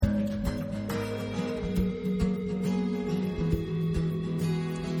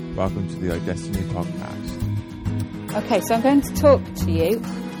Welcome to the iDestiny podcast. Okay, so I'm going to talk to you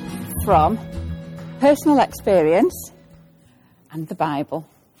from personal experience and the Bible,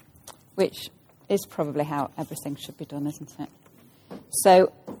 which is probably how everything should be done, isn't it?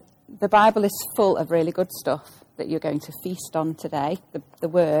 So the Bible is full of really good stuff that you're going to feast on today, the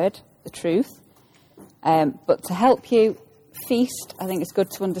Word, the truth. But to help you feast, I think it's good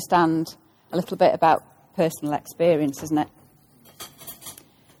to understand a little bit about personal experience, isn't it?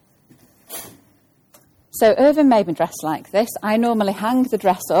 So Irvin made me dress like this. I normally hang the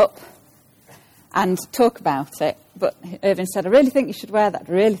dress up and talk about it, but Irvin said, I really think you should wear that,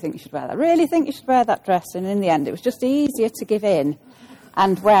 I really think you should wear that, I really think you should wear that dress. And in the end, it was just easier to give in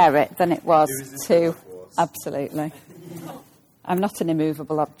and wear it than it was to... Absolutely. I'm not an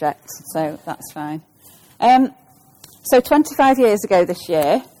immovable object, so that's fine. So 25 years ago this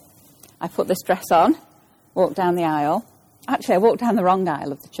year, I put this dress on, walked down the aisle. Actually, I walked down the wrong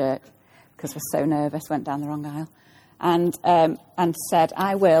aisle of the church because I was so nervous, went down the wrong aisle, and said,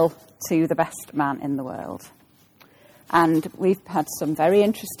 I will to the best man in the world. And we've had some very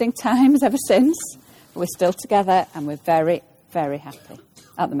interesting times ever since. We're still together and we're very, very happy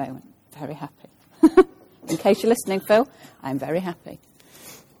at the moment. Very happy. In case you're listening, Phil, I'm very happy.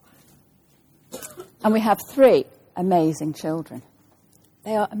 And we have 3 amazing children.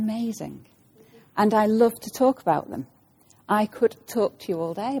 They are amazing. And I love to talk about them. I could talk to you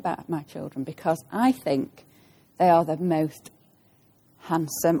all day about my children because I think they are the most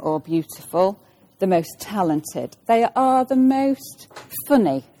handsome or beautiful, the most talented. They are the most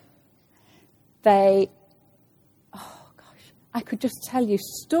funny. I could just tell you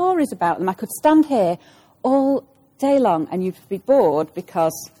stories about them. I could stand here all day long and you'd be bored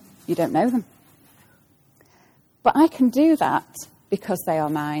because you don't know them. But I can do that because they are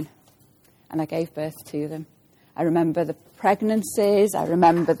mine and I gave birth to them. I remember the pregnancies, I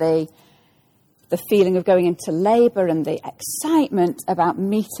remember the feeling of going into labour and the excitement about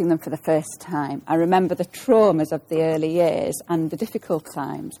meeting them for the first time. I remember the traumas of the early years and the difficult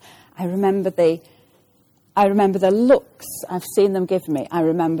times. I remember the looks I've seen them give me. I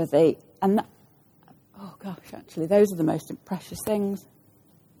remember actually, those are the most precious things.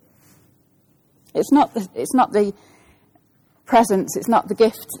 It's not the presents, it's not the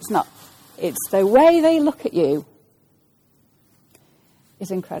gifts, it's the way they look at you is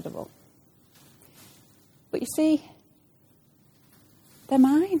incredible. But you see, they're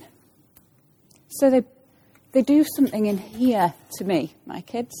mine. So they do something in here to me, my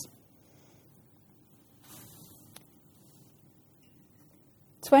kids.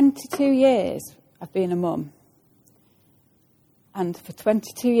 22 years I've been a mum. And for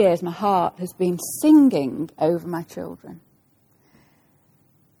 22 years my heart has been singing over my children.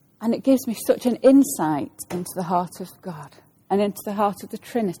 And it gives me such an insight into the heart of God and into the heart of the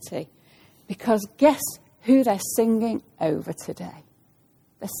Trinity. Because guess who they're singing over today?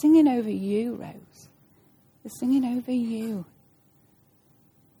 They're singing over you, Rose. They're singing over you.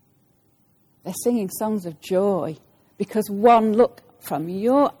 They're singing songs of joy because one look from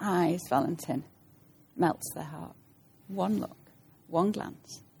your eyes, Valentin, melts their heart. One look, one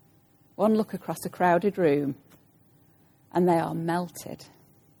glance, one look across a crowded room, and they are melted.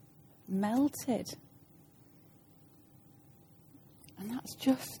 Melted. And that's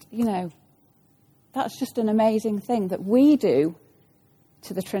just, that's just an amazing thing that we do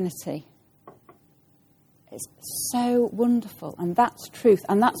to the Trinity. It's so wonderful, and that's truth,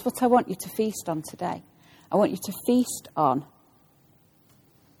 and that's what I want you to feast on today. I want you to feast on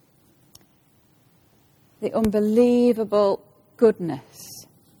the unbelievable goodness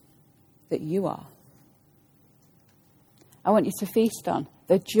that you are. I want you to feast on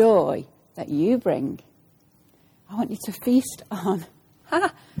the joy that you bring. I want you to feast on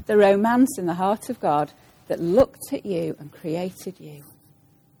the romance in the heart of God that looked at you and created you.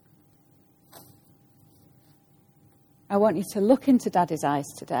 I want you to look into Daddy's eyes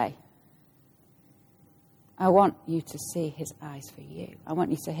today. I want you to see his eyes for you. I want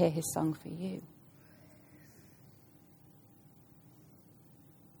you to hear his song for you.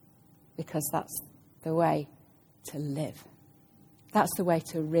 Because that's the way to live. That's the way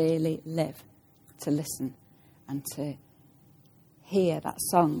to really live, to listen and to hear that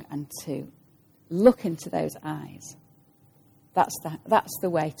song and to look into those eyes. That's the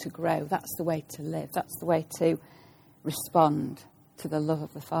way to grow. That's the way to live. That's the way to respond to the love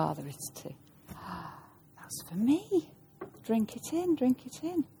of the Father. Is to, that's for me. Drink it in, drink it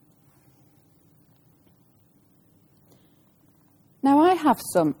in. Now I have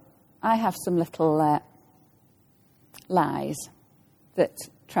some little lies that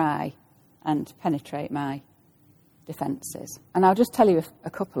try and penetrate my defences. And I'll just tell you a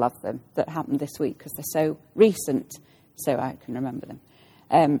couple of them that happened this week because they're so recent, so I can remember them.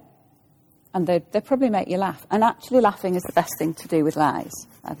 And they probably make you laugh. And actually laughing is the best thing to do with lies.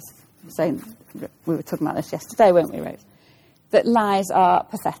 I was saying, we were talking about this yesterday, weren't we, Rose? That lies are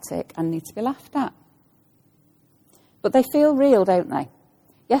pathetic and need to be laughed at. But they feel real, don't they?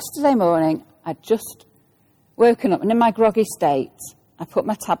 Yesterday morning, I'd just woken up, and in my groggy state, I put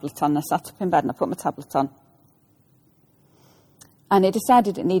my tablet on. I sat up in bed and I put my tablet on. And it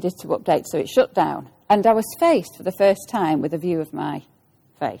decided it needed to update, so it shut down. And I was faced for the first time with a view of my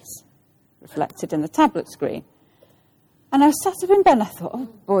face reflected in the tablet screen. And I was sat up in bed and I thought, oh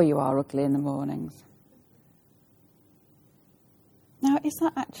boy, you are ugly in the mornings. Now, is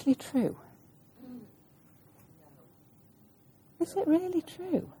that actually true? Is it really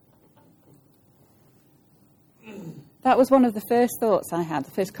true? That was one of the first thoughts I had,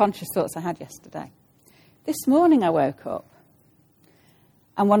 the first conscious thoughts I had yesterday. This morning I woke up,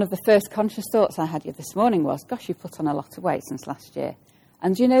 and one of the first conscious thoughts I had this morning was, gosh, you've put on a lot of weight since last year.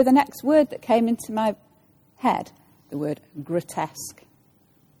 And do you know the next word that came into my head? The word grotesque.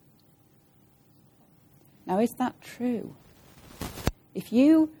 Now, is that true? I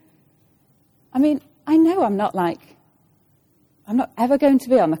know I'm not ever going to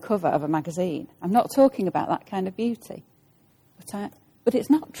be on the cover of a magazine. I'm not talking about that kind of beauty. But it's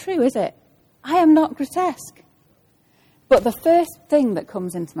not true, is it? I am not grotesque. But the first thing that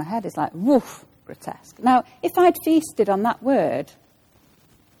comes into my head is like, woof, grotesque. Now, if I'd feasted on that word...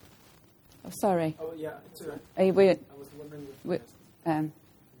 Oh, sorry. Oh, yeah, it's all right. Are you weird? I was wondering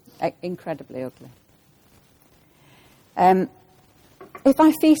incredibly ugly. If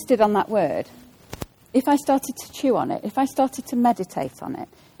I feasted on that word, if I started to chew on it, if I started to meditate on it,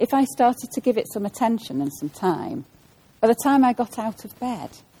 if I started to give it some attention and some time, by the time I got out of bed,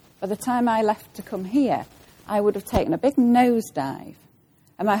 by the time I left to come here, I would have taken a big nosedive,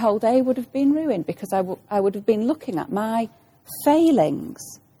 and my whole day would have been ruined because I would have been looking at my failings.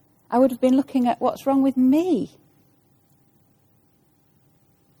 I would have been looking at what's wrong with me.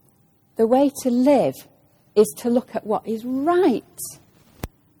 The way to live is to look at what is right.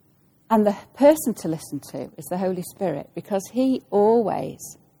 And the person to listen to is the Holy Spirit, because he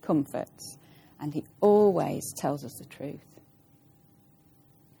always comforts and he always tells us the truth.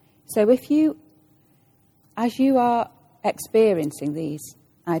 So as you are experiencing these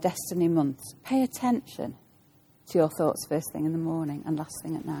iDestiny months, pay attention to your thoughts first thing in the morning and last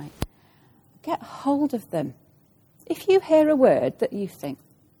thing at night. Get hold of them. If you hear a word that you think,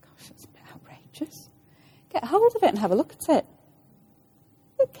 gosh, that's a bit outrageous, get hold of it and have a look at it.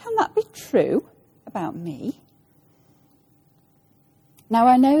 Can that be true about me? Now,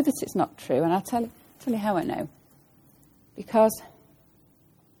 I know that it's not true, and I'll tell you how I know. Because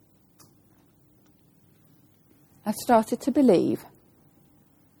I've started to believe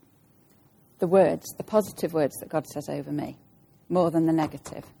the positive words that God says over me, more than the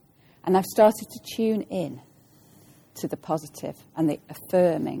negative. And I've started to tune in to the positive and the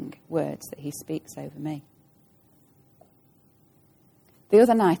affirming words that he speaks over me. The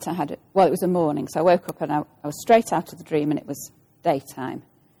other night it was a morning, so I woke up and I was straight out of the dream and it was daytime.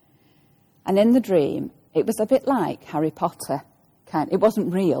 And in the dream, it was a bit like Harry Potter. It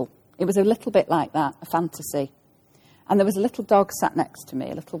wasn't real. It was a little bit like that, a fantasy. And there was a little dog sat next to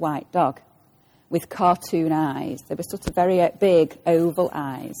me, a little white dog, with cartoon eyes. They were sort of very big, oval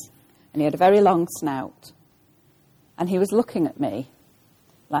eyes. And he had a very long snout. And he was looking at me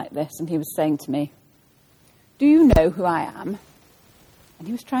like this, and he was saying to me, "Do you know who I am?" And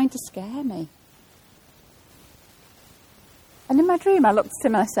he was trying to scare me. And in my dream, I looked at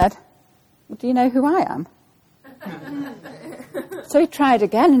him and I said, "Well, do you know who I am?" So he tried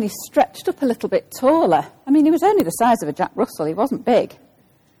again, and he stretched up a little bit taller. I mean, he was only the size of a Jack Russell. He wasn't big.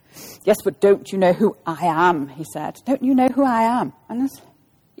 "Yes, but don't you know who I am?" he said. "Don't you know who I am?" And I said,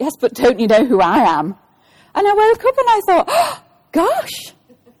 "Yes, but don't you know who I am?" And I woke up and I thought, oh, gosh,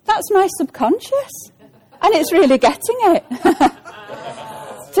 that's my subconscious. And it's really getting it.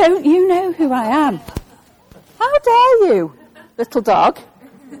 Don't you know who I am? How dare you, little dog,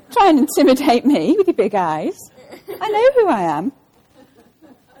 try and intimidate me with your big eyes? I know who I am.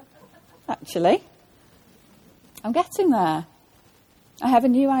 Actually, I'm getting there. I have a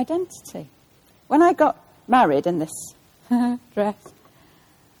new identity. When I got married in this dress,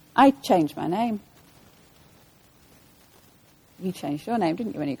 I changed my name. You changed your name,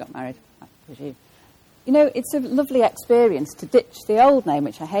 didn't you, when you got married? That was you. You know, it's a lovely experience to ditch the old name,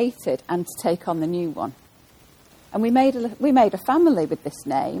 which I hated, and to take on the new one. And we made a family with this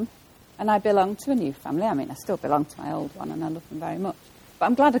name, and I belong to a new family. I mean, I still belong to my old one, and I love them very much. But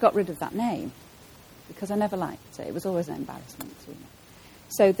I'm glad I got rid of that name, because I never liked it. It was always an embarrassment to me.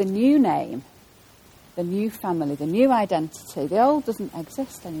 So the new name, the new family, the new identity, the old doesn't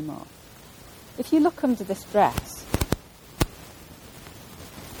exist anymore. If you look under this dress,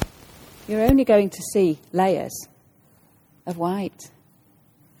 you're only going to see layers of white.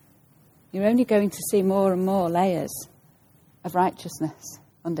 You're only going to see more and more layers of righteousness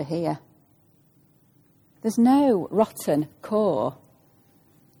under here. There's no rotten core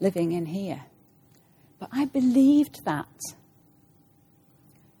living in here. But I believed that.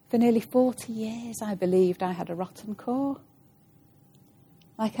 For nearly 40 years, I believed I had a rotten core.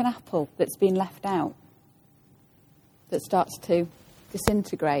 Like an apple that's been left out, that starts to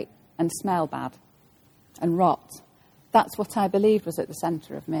disintegrate and smell bad and rot. That's what I believed was at the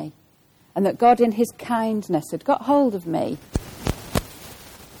centre of me. And that God in his kindness had got hold of me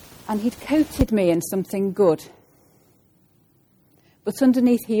and he'd coated me in something good. But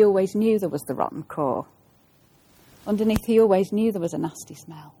underneath he always knew there was the rotten core. Underneath he always knew there was a nasty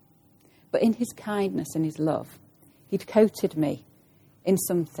smell. But in his kindness and his love, he'd coated me in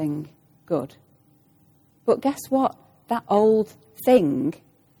something good. But guess what? That old thing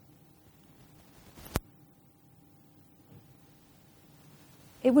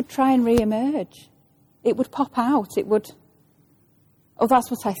it would try and re-emerge. It would pop out. It would... Oh, that's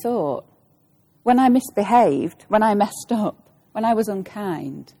what I thought. When I misbehaved, when I messed up, when I was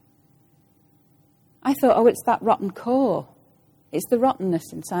unkind, I thought, oh, it's that rotten core. It's the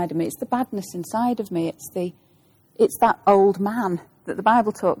rottenness inside of me. It's the badness inside of me. It's that old man that the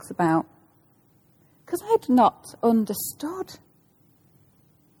Bible talks about. Because I'd not understood.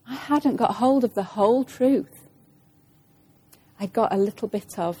 I hadn't got hold of the whole truth. I got a little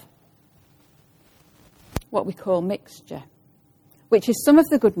bit of what we call mixture, which is some of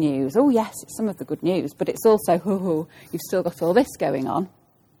the good news. Oh, yes, it's some of the good news, but it's also, you've still got all this going on.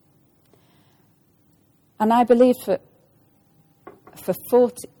 And I believed for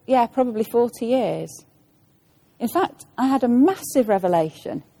 40 years. In fact, I had a massive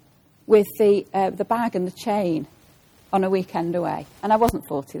revelation with the bag and the chain on a weekend away. And I wasn't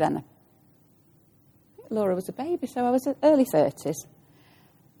 40 then. Laura was a baby, so I was in early 30s.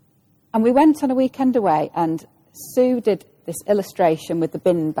 And we went on a weekend away, and Sue did this illustration with the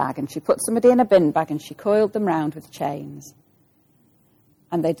bin bag, and she put somebody in a bin bag and she coiled them round with chains.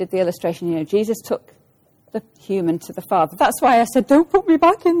 And they did the illustration, Jesus took the human to the Father. That's why I said, don't put me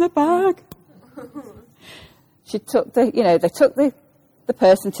back in the bag. They took the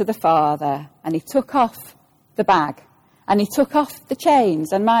person to the Father, and he took off the bag. And he took off the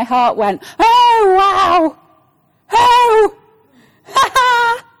chains, and my heart went, oh, wow! Oh!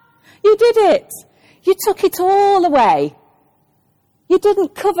 Ha-ha! You did it! You took it all away. You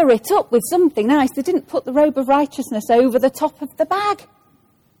didn't cover it up with something nice. They didn't put the robe of righteousness over the top of the bag.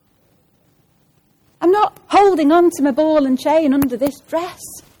 I'm not holding on to my ball and chain under this dress.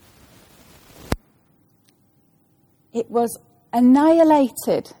 It was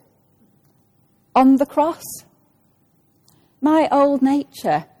annihilated on the cross. My old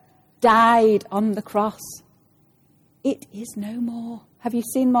nature died on the cross. It is no more. Have you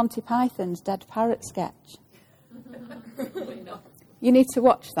seen Monty Python's Dead Parrot sketch? You need to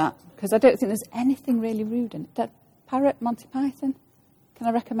watch that, because I don't think there's anything really rude in it. Dead Parrot, Monty Python. Can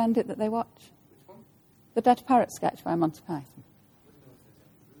I recommend it that they watch? Which one? The Dead Parrot sketch by Monty Python.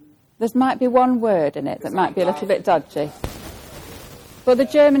 There might be one word in it that might be a little bit dodgy. But the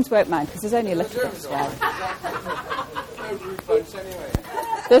Germans won't mind, because there's only a little bit swearing.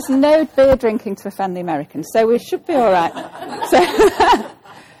 There's no beer drinking to offend the Americans, so we should be all right.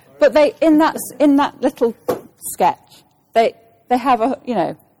 But they, in that little sketch, they have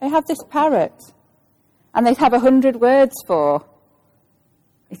they have this parrot, and they'd have 100 words for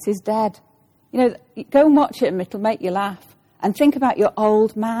it is dead. Go and watch it, and it'll make you laugh. And think about your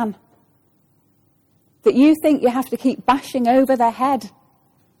old man that you think you have to keep bashing over their head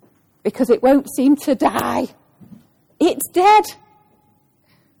because it won't seem to die. It's dead.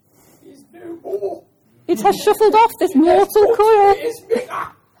 It's no more. It has shuffled off this mortal coil.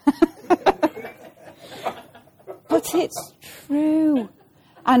 But it's true.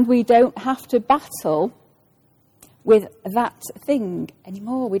 And we don't have to battle with that thing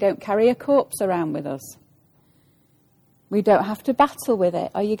anymore. We don't carry a corpse around with us. We don't have to battle with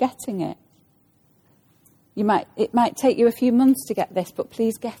it. Are you getting it? It might take you a few months to get this, but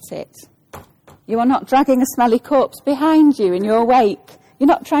please get it. You are not dragging a smelly corpse behind you in your wake. You're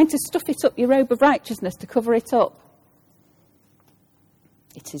not trying to stuff it up your robe of righteousness to cover it up.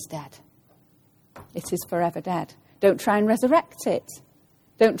 It is dead. It is forever dead. Don't try and resurrect it.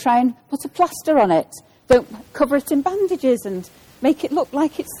 Don't try and put a plaster on it. Don't cover it in bandages and make it look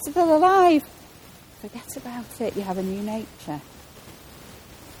like it's still alive. Forget about it. You have a new nature.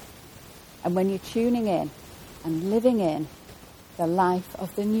 And when you're tuning in and living in the life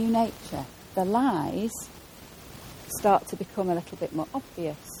of the new nature, the lies start to become a little bit more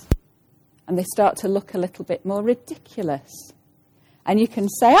obvious. And they start to look a little bit more ridiculous. And you can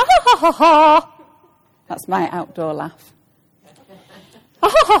say, ah, ha, ha, ha. That's my outdoor laugh. Ah,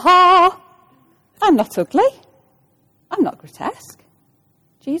 ha, ha, ha. I'm not ugly. I'm not grotesque.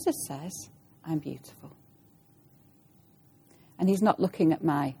 Jesus says, I'm beautiful. And he's not looking at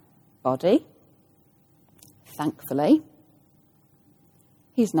my body, thankfully.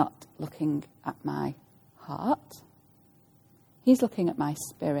 He's not looking at my heart. He's looking at my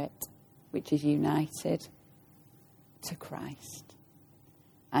spirit, which is united to Christ.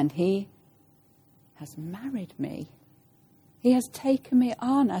 And he has married me. He has taken me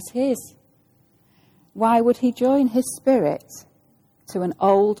on as his. Why would he join his spirit to an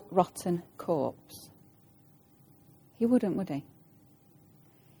old, rotten corpse? He wouldn't, would he?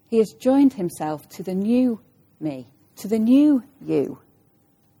 He has joined himself to the new me, to the new you.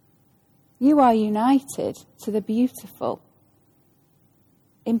 You are united to the beautiful,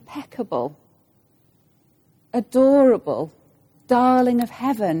 impeccable, adorable, darling of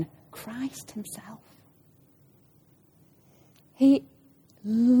heaven, Christ himself. He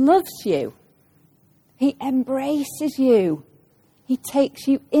loves you. He embraces you. He takes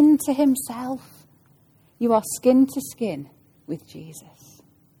you into himself. You are skin to skin with Jesus.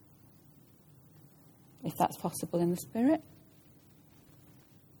 If that's possible in the Spirit.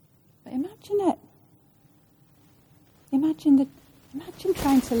 But imagine it. Imagine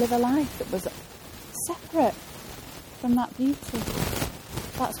trying to live a life that was separate from that beauty.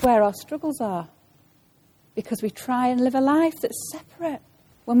 That's where our struggles are. Because we try and live a life that's separate.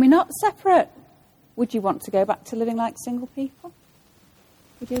 When we're not separate, would you want to go back to living like single people?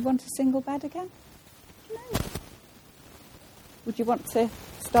 Would you want a single bed again? No. Would you want to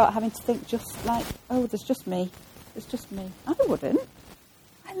start having to think just like, oh, there's just me. There's just me. I wouldn't.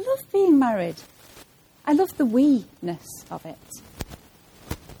 I love being married. I love the we-ness of it.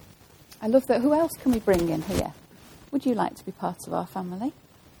 I love that. Who else can we bring in here? Would you like to be part of our family?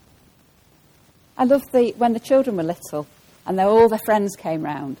 I love when the children were little and all their friends came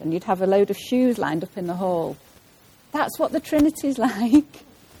round and you'd have a load of shoes lined up in the hall. That's what the Trinity's like.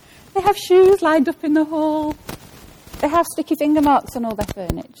 They have shoes lined up in the hall. They have sticky finger marks on all their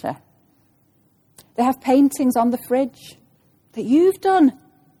furniture. They have paintings on the fridge that you've done.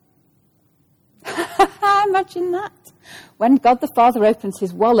 Imagine that. When God the Father opens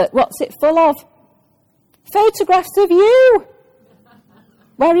his wallet, what's it full of? Photographs of you.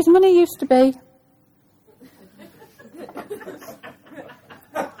 Where his money used to be.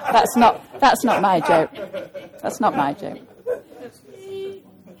 That's not my joke. That's not my joke.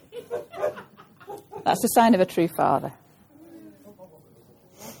 That's a sign of a true father.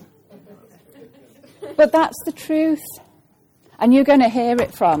 But that's the truth. And you're going to hear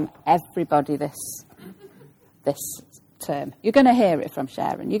it from everybody this term. You're going to hear it from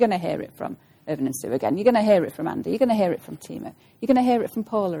Sharon. You're going to hear it from Irvin and Sue again. You're going to hear it from Andy. You're going to hear it from Timo. You're going to hear it from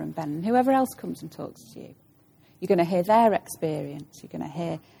Paula and Ben and whoever else comes and talks to you. You're going to hear their experience. You're going to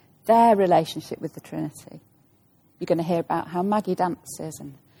hear their relationship with the Trinity. You're going to hear about how Maggie dances.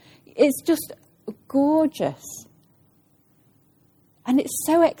 And it's just gorgeous. And it's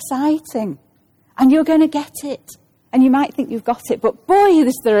so exciting. And you're going to get it. And you might think you've got it, but boy,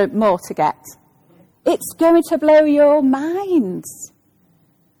 is there more to get. It's going to blow your minds.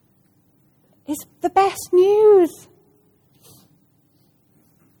 It's the best news.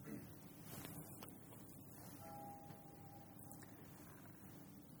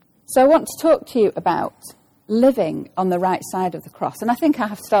 So I want to talk to you about living on the right side of the cross. And I think I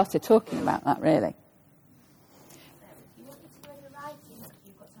have started talking about that, really.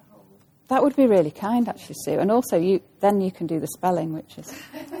 That would be really kind, actually, Sue. And also, then you can do the spelling, which is...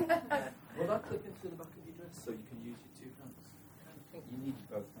 Will that clip into the back of your dress so you can use your two hands? I think you need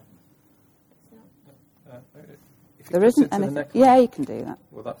both hands. There isn't anything... Yeah, you can do that.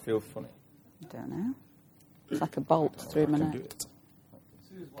 Will that feel funny? I don't know. It's like a bolt through my neck.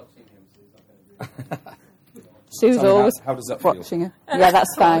 Sue's watching him, so he's not going to do it. Sue's always how does that feel? watching her. Yeah,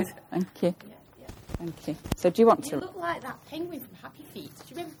 that's fine. Thank you. Thank you. So do you want to... You look like that penguin from Happy Feet.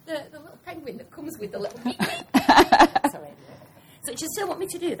 Do you remember the little penguin that comes with the little feet? Sorry. So do you still want me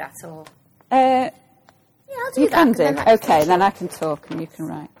to do that, or...? Yeah, I'll do you that. You can do. Okay, then I can talk and you can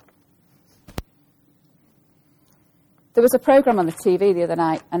write. There was a programme on the TV the other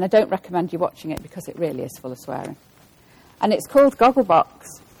night, and I don't recommend you watching it because it really is full of swearing. And it's called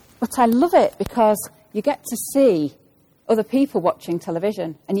Gogglebox. But I love it because you get to see other people watching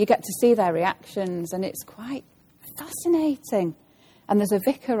television, and you get to see their reactions, and it's quite fascinating. And there's a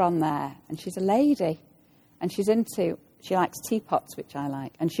vicar on there, and she's a lady, and she likes teapots, which I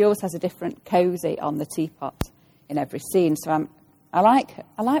like, and she always has a different cosy on the teapot in every scene. So I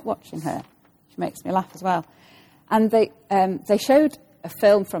like watching her. She makes me laugh as well. And they showed a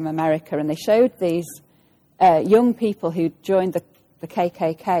film from America, and they showed these young people who joined the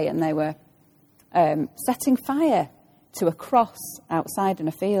KKK, and they were setting fire to a cross outside in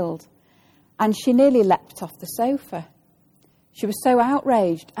a field. And she nearly leapt off the sofa. She was so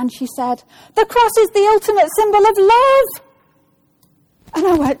outraged, and she said, "The cross is the ultimate symbol of love." And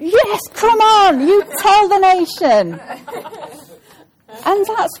I went, "Yes, come on, you tell the nation." And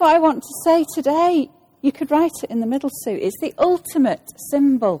that's what I want to say today. You could write it in the middle, Sue. It's the ultimate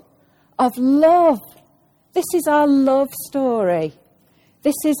symbol of love. This is our love story.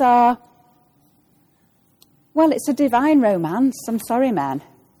 This is it's a divine romance. I'm sorry, man.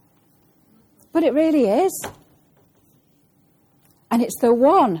 But it really is. And it's the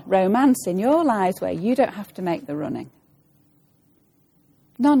one romance in your lives where you don't have to make the running.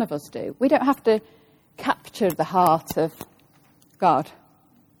 None of us do. We don't have to capture the heart of God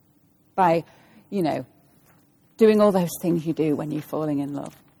by, doing all those things you do when you're falling in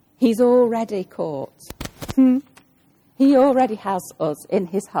love. He's already caught. He already has us in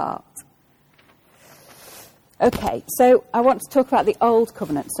his heart. Okay, so I want to talk about the Old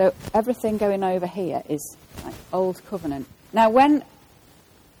Covenant. So everything going over here is like Old Covenant. Now, when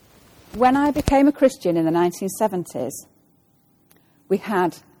I became a Christian in the 1970s, we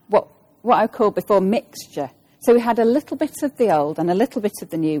had what I called before mixture. So we had a little bit of the old and a little bit of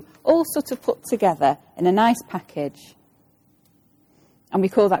the new, all sort of put together in a nice package. And we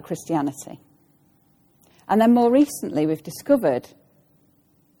call that Christianity. And then more recently, we've discovered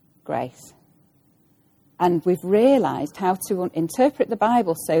grace. And we've realised how to interpret the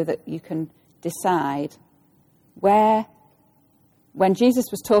Bible so that you can decide where, when Jesus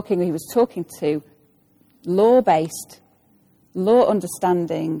was talking, he was talking to law-based,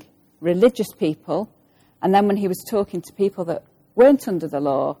 law-understanding, religious people. And then when he was talking to people that weren't under the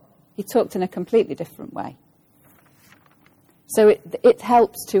law, he talked in a completely different way. So it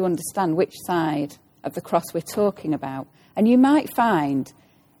helps to understand which side of the cross we're talking about. And you might find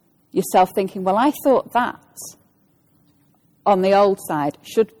yourself thinking, well, I thought that on the old side,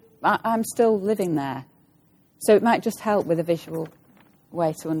 I'm still living there. So it might just help with a visual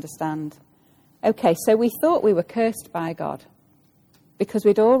way to understand. Okay, so we thought we were cursed by God because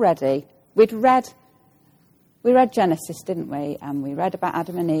we read Genesis, didn't we? And we read about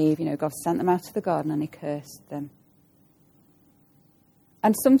Adam and Eve. God sent them out of the garden and he cursed them.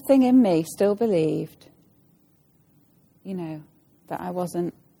 And something in me still believed, that I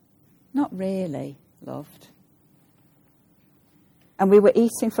wasn't not really loved. And we were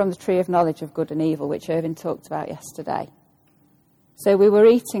eating from the tree of knowledge of good and evil, which Irvin talked about yesterday. So we were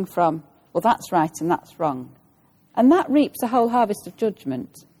eating from, well, that's right and that's wrong. And that reaps a whole harvest of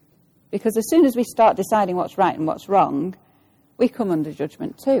judgment. Because as soon as we start deciding what's right and what's wrong, we come under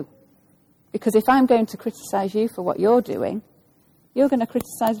judgment too. Because if I'm going to criticise you for what you're doing, you're going to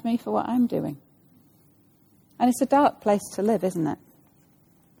criticise me for what I'm doing. And it's a dark place to live, isn't it?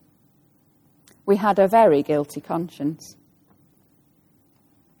 We had a very guilty conscience.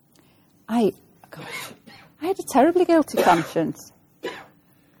 I had a terribly guilty conscience.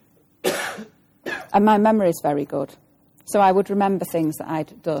 And my memory is very good. So I would remember things that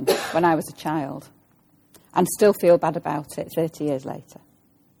I'd done when I was a child and still feel bad about it 30 years later.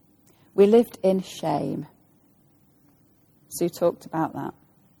 We lived in shame. Sue talked about that.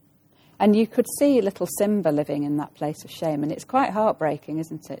 And you could see little Simba living in that place of shame. And it's quite heartbreaking,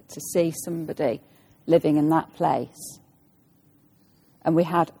 isn't it, to see somebody living in that place. And we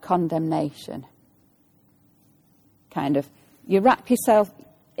had condemnation. Kind of, you wrap yourself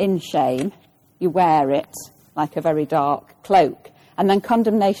in shame, you wear it like a very dark cloak, and then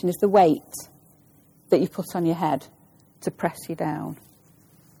condemnation is the weight that you put on your head to press you down.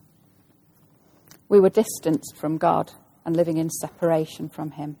 We were distanced from God and living in separation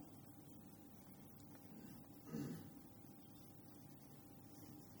from him.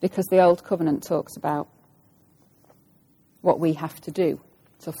 Because the Old Covenant talks about what we have to do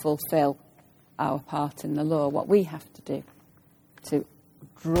to fulfill our part in the law, what we have to do to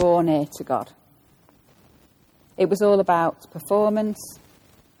draw near to God. It was all about performance.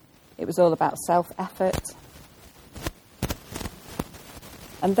 It was all about self-effort.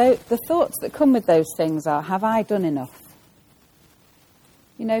 And the thoughts that come with those things are, have I done enough?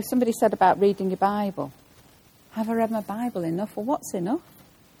 Somebody said about reading your Bible. Have I read my Bible enough? Well, what's enough?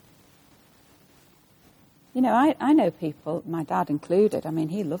 You know, I know people, my dad included, I mean,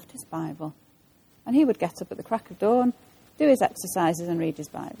 he loved his Bible. And he would get up at the crack of dawn, do his exercises and read his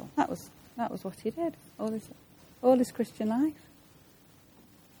Bible. That was what he did all his Christian life.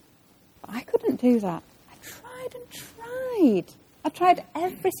 But I couldn't do that. I tried and tried. I tried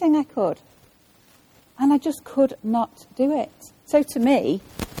everything I could. And I just could not do it. So to me,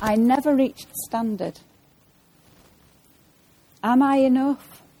 I never reached the standard. Am I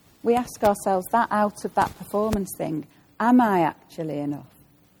enough? We ask ourselves that out of that performance thing. Am I actually enough?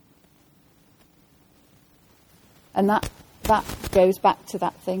 And that goes back to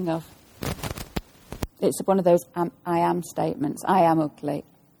that thing of, it's one of those I am statements. I am ugly.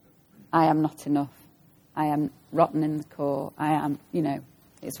 I am not enough. I am rotten in the core. I am, you know,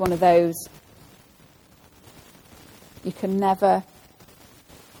 it's one of those, you can't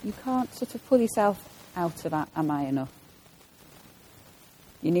sort of pull yourself out of that, am I enough?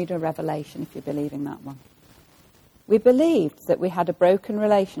 You need a revelation if you're believing that one. We believed that we had a broken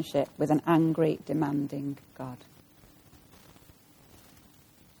relationship with an angry, demanding God.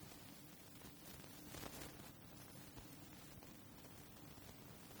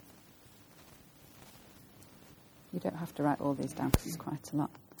 You don't have to write all these down because it's quite a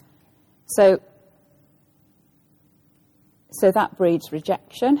lot. So that breeds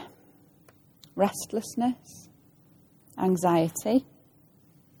rejection, restlessness, anxiety,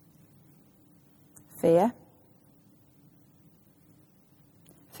 fear.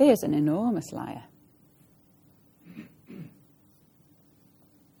 Fear is an enormous liar.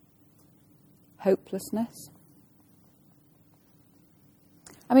 Hopelessness.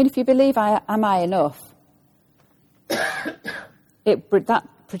 I mean, if you believe am I enough, that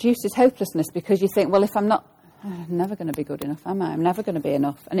produces hopelessness because you think, well, if I'm not, I'm never going to be good enough, am I? I'm never going to be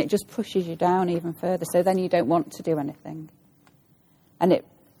enough. And it just pushes you down even further. So then you don't want to do anything. And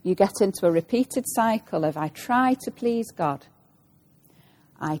you get into a repeated cycle of I try to please God.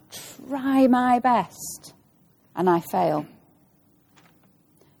 I try my best and I fail.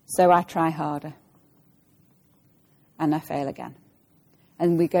 So I try harder. And I fail again.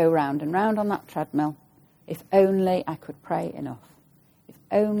 And we go round and round on that treadmill. If only I could pray enough. If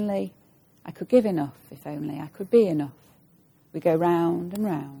only I could give enough. If only I could be enough. We go round and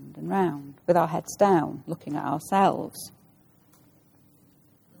round and round with our heads down, looking at ourselves.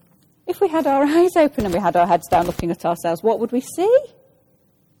 If we had our eyes open and we had our heads down looking at ourselves, what would we see?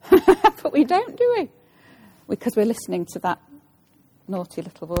 But we don't, do we? Because we're listening to that naughty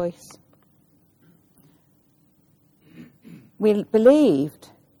little voice. We believed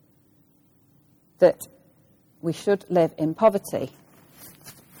that we should live in poverty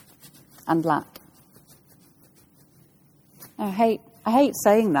and lack. I hate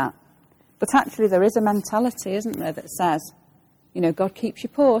saying that, but actually there is a mentality, isn't there, that says, you know, God keeps you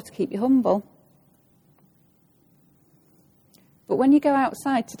poor to keep you humble. But when you go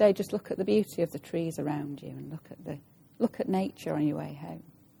outside today, just look at the beauty of the trees around you and look at nature on your way home.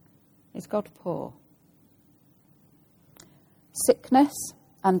 Is God poor? Sickness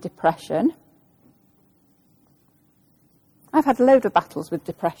and depression. I've had a load of battles with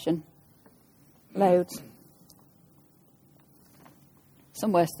depression. Loads.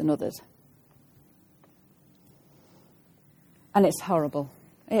 Some worse than others. And it's horrible.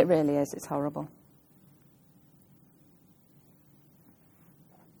 It really is. It's horrible.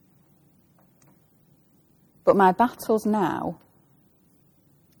 But my battles now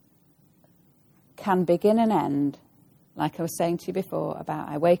can begin and end, like I was saying to you before, about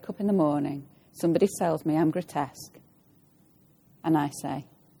I wake up in the morning, somebody tells me I'm grotesque, and I say,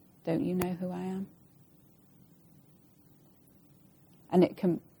 don't you know who I am? And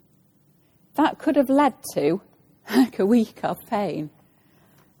that could have led to like a week of pain.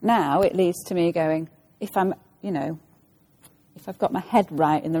 Now it leads to me going, if I've got my head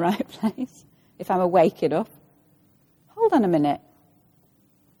right in the right place, if I'm awake enough, hold on a minute.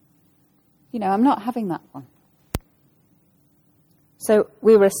 You know, I'm not having that one. So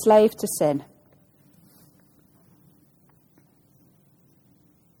we were a slave to sin.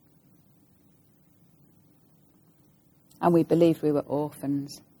 And we believed we were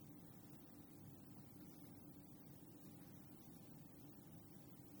orphans.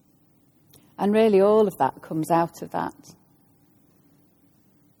 And really all of that comes out of that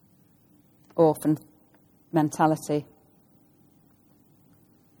orphan mentality.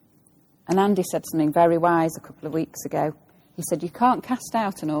 And Andy said something very wise a couple of weeks ago. He said, you can't cast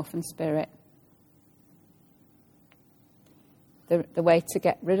out an orphan spirit. The way to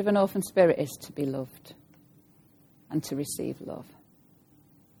get rid of an orphan spirit is to be loved and to receive love.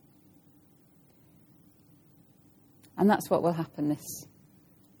 And that's what will happen this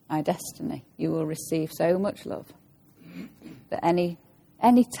my destiny, you will receive so much love that any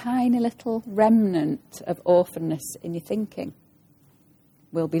tiny little remnant of orphanness in your thinking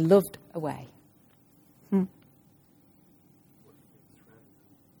will be loved away.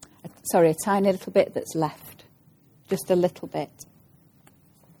 Sorry, a tiny little bit that's left. Just a little bit.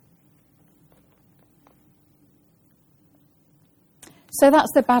 So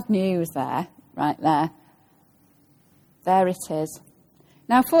that's the bad news there, right there. There it is.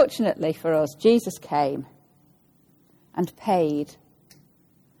 Now, fortunately for us, Jesus came and paid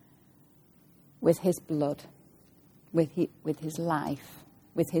with his blood, with his life,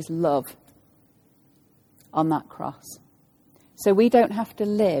 with his love on that cross. So we don't have to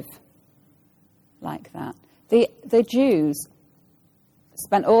live like that. The Jews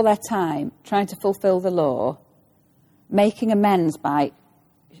spent all their time trying to fulfill the law, making amends by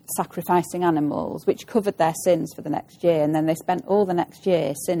sacrificing animals, which covered their sins for the next year, and then they spent all the next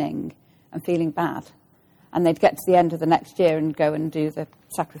year sinning and feeling bad. And they'd get to the end of the next year and go and do the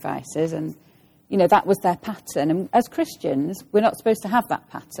sacrifices, and, that was their pattern. And as Christians, we're not supposed to have that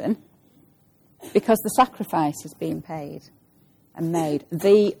pattern because the sacrifice has been paid and made.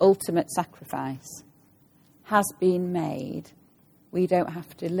 The ultimate sacrifice has been made. We don't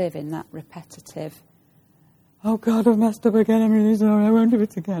have to live in that repetitive, oh God, I've messed up again, I'm really sorry, I won't do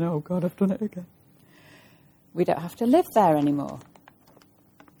it again, oh God, I've done it again. We don't have to live there anymore.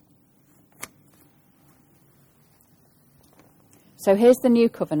 So here's the new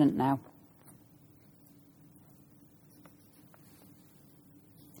covenant now.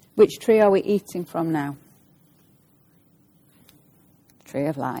 Which tree are we eating from now? Tree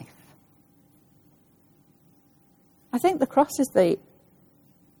of life. I think the cross is the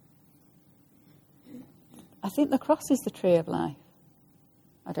tree of life.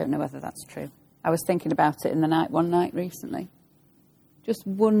 I don't know whether that's true. I was thinking about it in the night one night recently. Just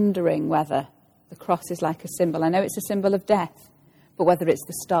wondering whether the cross is like a symbol. I know it's a symbol of death, but whether it's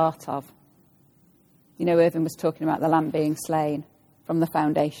the start of. Irvin was talking about the lamb being slain from the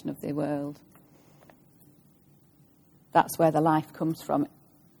foundation of the world. That's where the life comes from.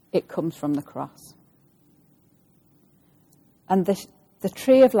 It comes from the cross. And the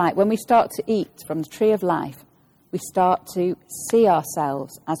tree of life, when we start to eat from the tree of life, we start to see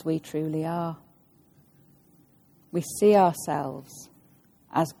ourselves as we truly are. We see ourselves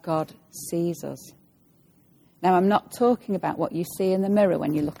as God sees us. Now, I'm not talking about what you see in the mirror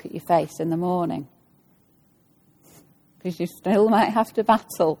when you look at your face in the morning, because you still might have to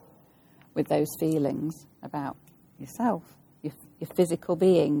battle with those feelings about yourself, your physical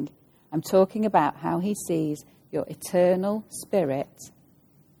being. I'm talking about how he sees your eternal spirit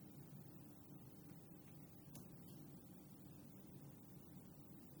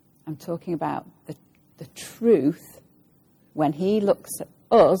I'm talking about the truth when he looks at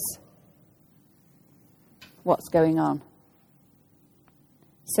us, what's going on.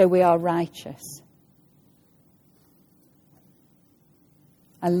 So we are righteous.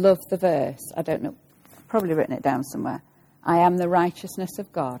 I love the verse. I don't know. I've probably written it down somewhere. I am the righteousness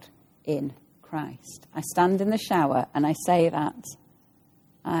of God in Christ. I stand in the shower and I say that.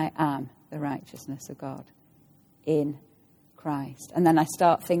 I am the righteousness of God in Christ. And then I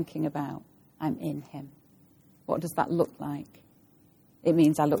start thinking about, I'm in him. What does that look like? It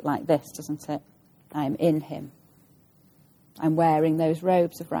means I look like this, doesn't it? I am in him. I'm wearing those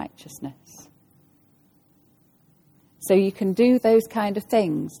robes of righteousness. So you can do those kind of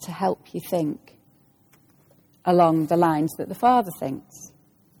things to help you think along the lines that the Father thinks.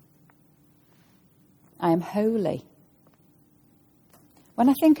 I am holy. When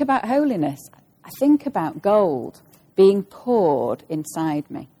I think about holiness, I think about gold being poured inside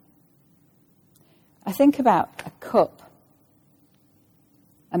me. I think about a cup,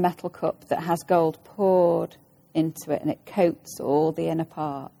 a metal cup that has gold poured into it, and it coats all the inner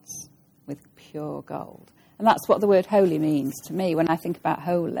parts with pure gold. And that's what the word holy means to me when I think about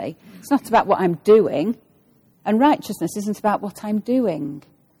holy. It's not about what I'm doing, and righteousness isn't about what I'm doing.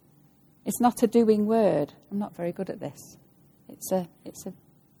 It's not a doing word. I'm not very good at this. It's a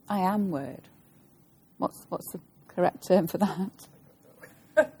I am word. What's the correct term for that?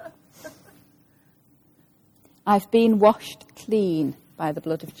 I've been washed clean by the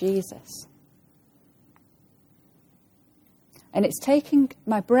blood of Jesus. And it's taking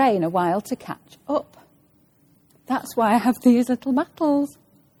my brain a while to catch up. That's why I have these little battles.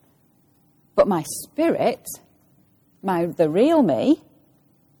 But my spirit, the real me,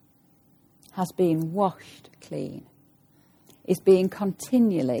 has been washed clean. Is being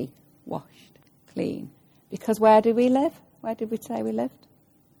continually washed clean. Because where do we live? Where did we say we lived?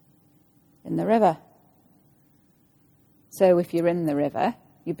 In the river. So if you're in the river,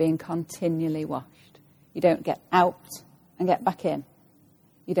 you're being continually washed. You don't get out and get back in.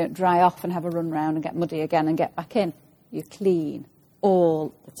 You don't dry off and have a run round and get muddy again and get back in. You're clean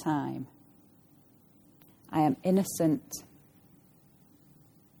all the time. I am innocent.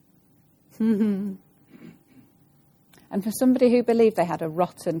 And for somebody who believed they had a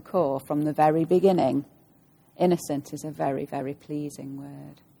rotten core from the very beginning, innocent is a very, very pleasing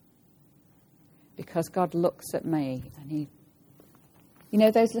word. Because God looks at me and he, you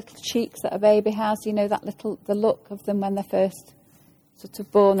know those little cheeks that a baby has? You know that the look of them when they're first sort of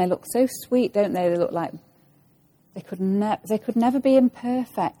born? They look so sweet, don't they? They look like they could never be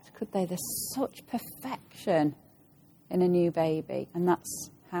imperfect, could they? There's such perfection in a new baby. And that's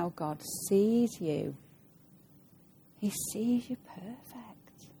how God sees you. He sees you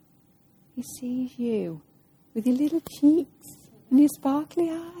perfect. He sees you with your little cheeks and your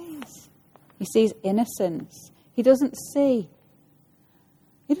sparkly eyes. He sees innocence. He doesn't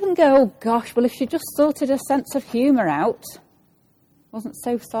go, oh gosh, well if she just sorted her sense of humour out, wasn't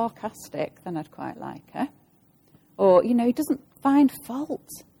so sarcastic, then I'd quite like her. Or, he doesn't find fault.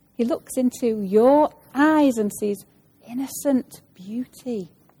 He looks into your eyes and sees innocent beauty.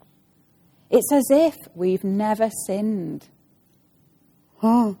 It's as if we've never sinned.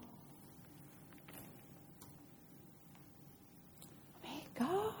 Oh my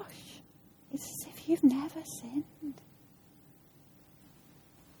gosh, it's as if you've never sinned.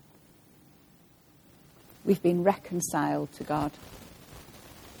 We've been reconciled to God.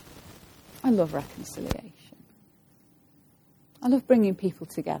 I love reconciliation. I love bringing people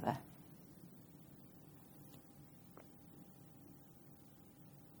together.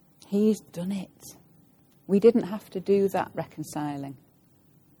 He's done it. We didn't have to do that reconciling.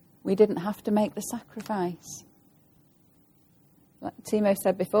 We didn't have to make the sacrifice. Like Timo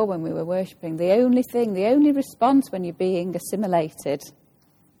said before when we were worshipping, the only response when you're being assimilated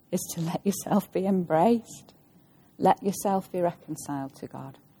is to let yourself be embraced. Let yourself be reconciled to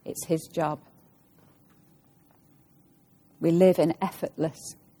God. It's his job. We live in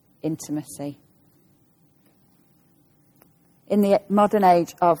effortless intimacy. In the modern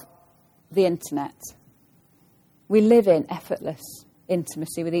age of the internet, we live in effortless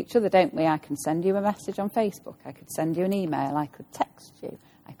intimacy with each other, don't we? I can send you a message on Facebook. I could send you an email. I could text you.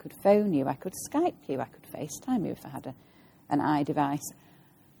 I could phone you. I could Skype you. I could FaceTime you if I had an iDevice.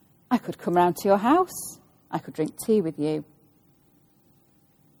 I could come round to your house. I could drink tea with you.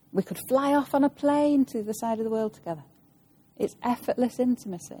 We could fly off on a plane to the side of the world together. It's effortless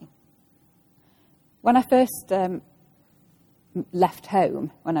intimacy. When I first left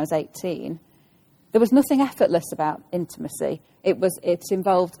home, when I was 18, there was nothing effortless about intimacy. It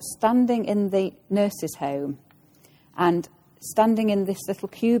involved standing in the nurse's home and standing in this little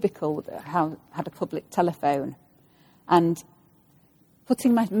cubicle that had a public telephone and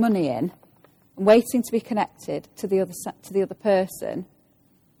putting my money in and waiting to be connected to the other person.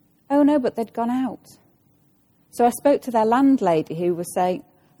 Oh no, but they'd gone out. So I spoke to their landlady who was saying,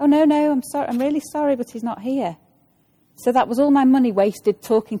 oh no, I'm sorry, I'm really sorry, but he's not here. So that was all my money wasted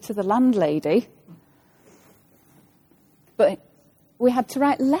talking to the landlady. But we had to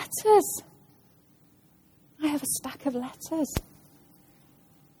write letters. I have a stack of letters.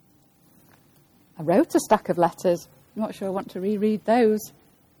 I wrote a stack of letters. I'm not sure I want to reread those.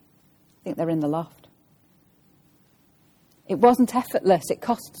 I think they're in the loft. It wasn't effortless. It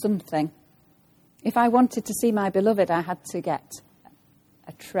cost something. If I wanted to see my beloved, I had to get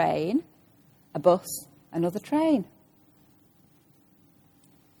a train, a bus, another train.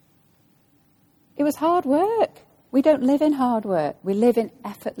 It was hard work. We don't live in hard work. We live in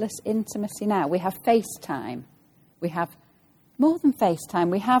effortless intimacy now. We have FaceTime. We have more than FaceTime.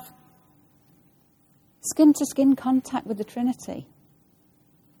 We have skin-to-skin contact with the Trinity.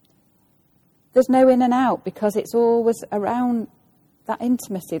 There's no in and out because it's always around that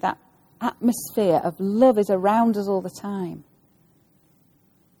intimacy, that atmosphere of love is around us all the time.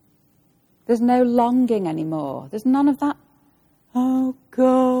 There's no longing anymore. There's none of that, oh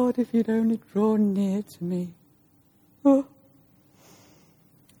God, if you'd only draw near to me. Oh.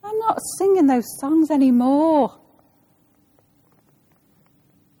 I'm not singing those songs anymore.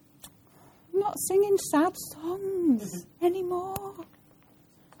 I'm not singing sad songs anymore.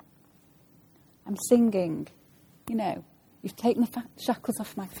 I'm singing, you've taken the shackles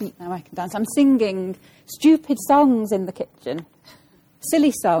off my feet, now I can dance. I'm singing stupid songs in the kitchen,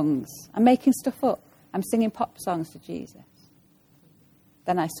 silly songs. I'm making stuff up. I'm singing pop songs to Jesus.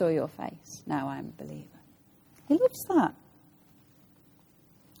 Then I saw your face. Now I'm a believer. He loves that.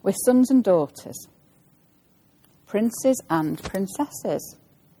 We're sons and daughters, princes and princesses.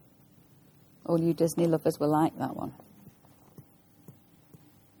 All you Disney lovers will like that one.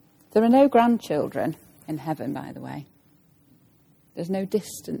 There are no grandchildren in heaven, by the way. There's no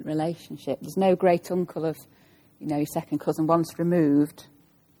distant relationship. There's no great uncle of, your second cousin once removed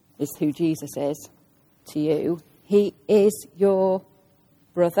is who Jesus is to you. He is your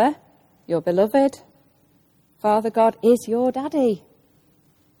brother, your beloved. Father God is your daddy.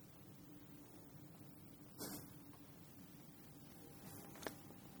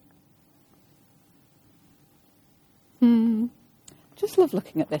 Just love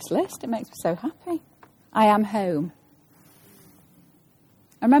looking at this list. It makes me so happy. I am home.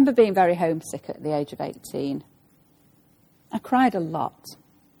 I remember being very homesick at the age of 18. I cried a lot.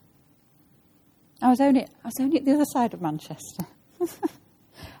 I was only at the other side of Manchester.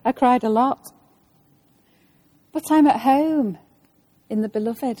 I cried a lot. But I'm at home in the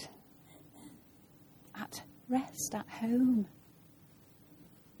beloved. At rest, at home.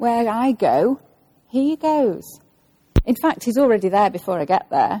 Where I go, he goes. In fact, he's already there before I get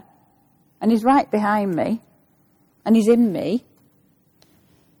there. And he's right behind me. And he's in me.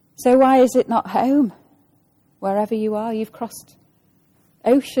 So why is it not home? Wherever you are, you've crossed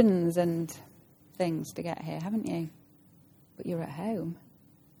oceans and things to get here, haven't you? But you're at home.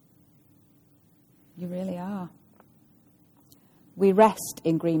 You really are. We rest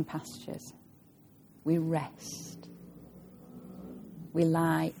in green pastures. We rest. We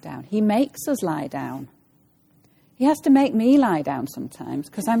lie down. He makes us lie down. He has to make me lie down sometimes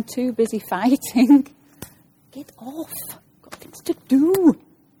because I'm too busy fighting. Get off. Got things to do.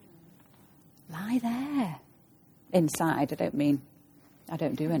 Lie there. Inside, I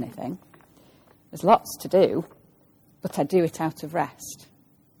don't do anything. There's lots to do, but I do it out of rest.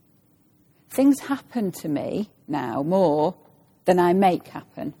 Things happen to me now more than I make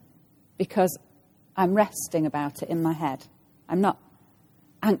happen because I'm resting about it in my head. I'm not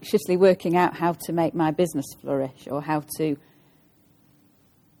anxiously working out how to make my business flourish or how to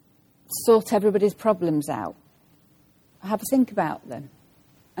sort everybody's problems out. I have a think about them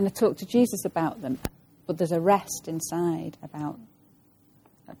and I talk to Jesus about them, but there's a rest inside about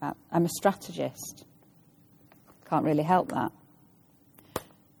I'm a strategist. Can't really help that.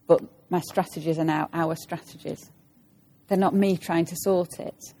 But my strategies are now our strategies. They're not me trying to sort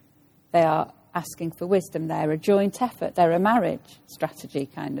it. They are asking for wisdom. They're a joint effort. They're a marriage strategy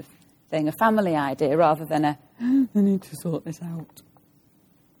kind of thing, a family idea rather than I need to sort this out.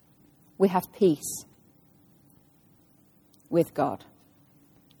 We have peace with God.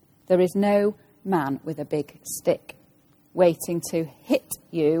 There is no man with a big stick waiting to hit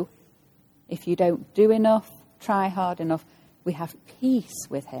you if you don't do enough, try hard enough. We have peace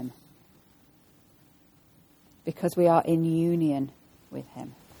with him because we are in union with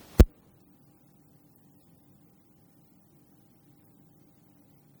him.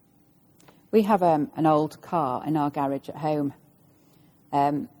 We have an old car in our garage at home,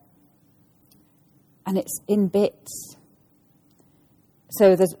 and it's in bits.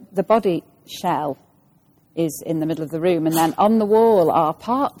 So there's the body shell is in the middle of the room, and then on the wall are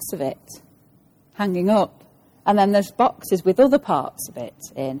parts of it hanging up, and then there's boxes with other parts of it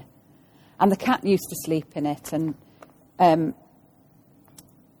in. And the cat used to sleep in it, and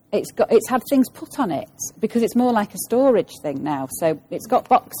it's had things put on it because it's more like a storage thing now. So it's got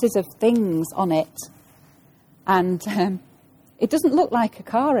boxes of things on it, and it doesn't look like a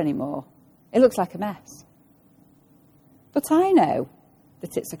car anymore. It looks like a mess. But I know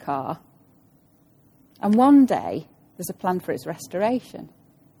that it's a car, and one day there's a plan for its restoration.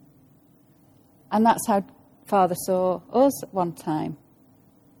 And that's how Father saw us at one time.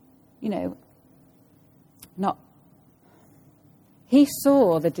 He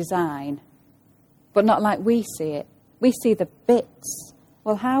saw the design, but not like we see it. We see the bits.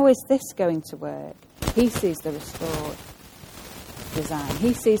 Well, how is this going to work? He sees the restored design.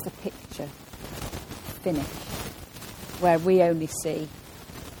 He sees the picture finished, where we only see.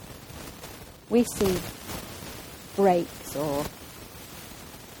 We see breaks or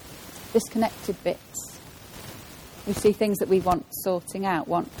disconnected bits. We see things that we want sorting out,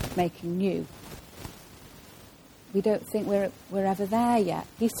 want making new. We don't think we're ever there yet.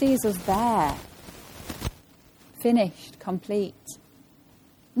 He sees us there, finished, complete.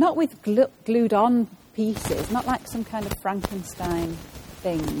 Not with glued on pieces, not like some kind of Frankenstein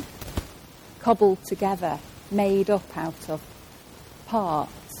thing, cobbled together, made up out of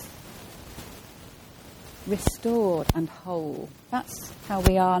parts, restored and whole. That's how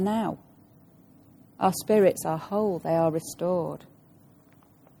we are now. Our spirits are whole, they are restored.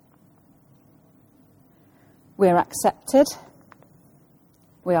 We are accepted,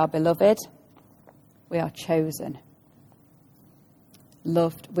 we are beloved, we are chosen,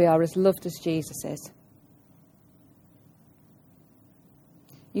 loved. We are as loved as Jesus is.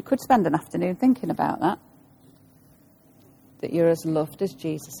 You could spend an afternoon thinking about that. That you're as loved as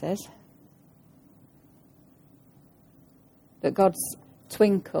Jesus is. That God's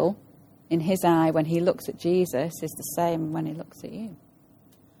twinkle in his eye when he looks at Jesus is the same when he looks at you.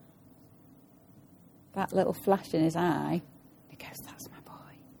 That little flash in his eye, he goes, that's my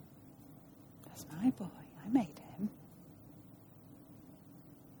boy. That's my boy. I made him.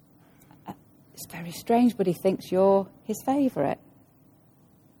 It's very strange, but he thinks you're his favourite.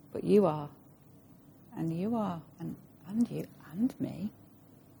 But you are. And you are. And you. And me.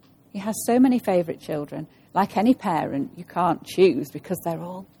 He has so many favourite children. Like any parent, you can't choose because they're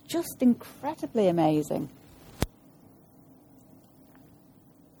all just incredibly amazing.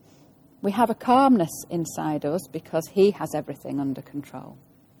 We have a calmness inside us because he has everything under control.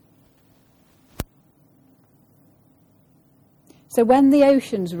 So when the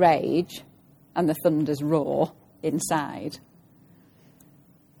oceans rage and the thunders roar inside,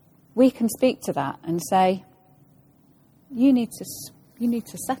 we can speak to that and say, you need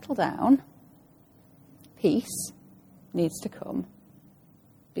to settle down. Peace needs to come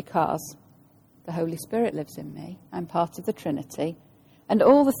because the Holy Spirit lives in me. I'm part of the Trinity. And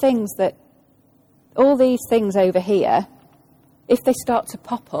all these things over here, if they start to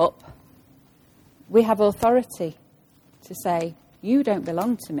pop up, we have authority to say, you don't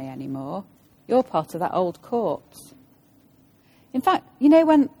belong to me anymore. You're part of that old corpse. In fact, you know,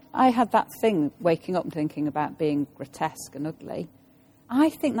 when I had that thing waking up and thinking about being grotesque and ugly, I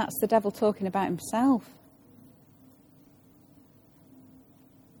think that's the devil talking about himself.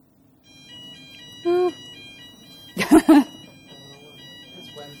 Ooh.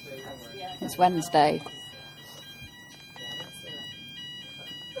 It's Wednesday.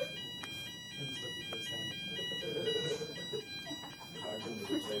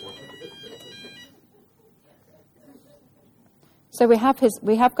 So we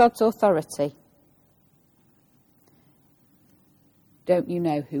have God's authority. Don't you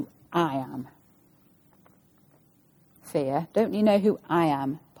know who I am? Fear. Don't you know who I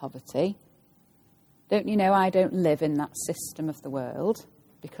am? Poverty. Don't you know I don't live in that system of the world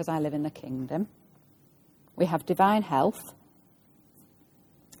because I live in the kingdom? We have divine health.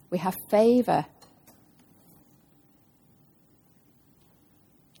 We have favour.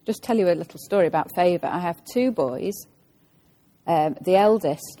 Just tell you a little story about favour. I have two boys. The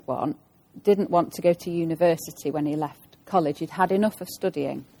eldest one didn't want to go to university when he left college. He'd had enough of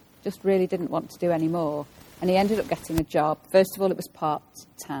studying, just really didn't want to do any more. And he ended up getting a job. First of all, it was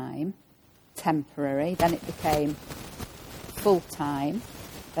part-time, temporary. Then it became full-time.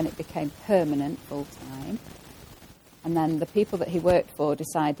 Then it became permanent full-time. And then the people that he worked for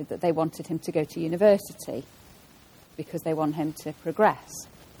decided that they wanted him to go to university because they want him to progress.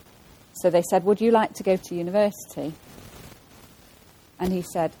 So they said, would you like to go to university? And he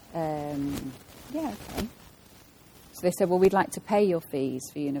said, yeah, okay. So they said, well, we'd like to pay your fees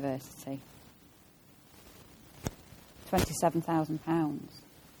for university. £27,000.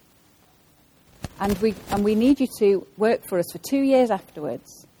 And we need you to work for us for 2 years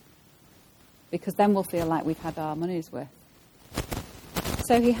afterwards, because then we'll feel like we've had our money's worth.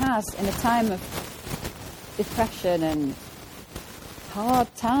 So he has, in a time of depression and hard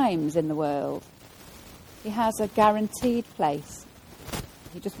times in the world, he has a guaranteed place.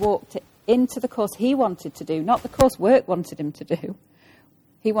 He just walked into the course he wanted to do, not the course work wanted him to do.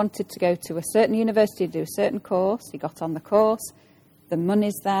 He wanted to go to a certain university to do a certain course. He got on the course. The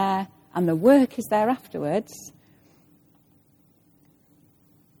money's there, and the work is there afterwards.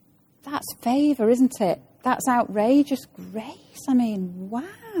 That's favour, isn't it? That's outrageous grace. I mean,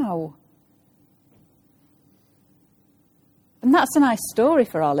 wow. And that's a nice story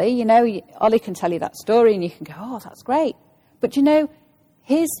for Ollie. You know, Ollie can tell you that story and you can go, oh, that's great. But you know,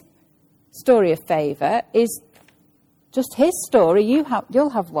 his story of favour is just his story. You'll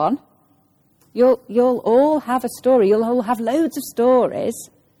have one. You'll all have a story. You'll all have loads of stories.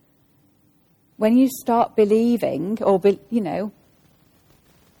 When you start believing, you know,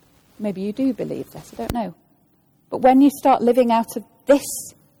 maybe you do believe this, I don't know. But when you start living out of this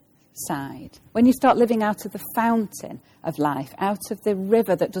side, when you start living out of the fountain of life, out of the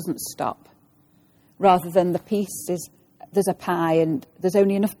river that doesn't stop, rather than the pieces, there's a pie and there's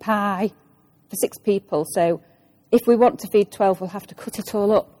only enough pie for 6 people. So if we want to feed 12, we'll have to cut it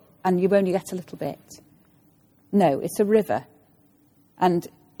all up and you only get a little bit. No, it's a river. And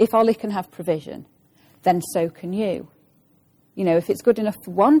if Ollie can have provision, then so can you. You know, if it's good enough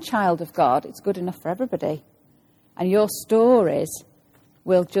for one child of God, it's good enough for everybody. And your stories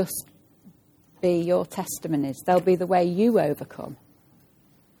will just be your testimonies. They'll be the way you overcome.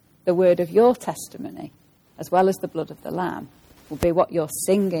 The word of your testimony, as well as the blood of the Lamb, will be what you're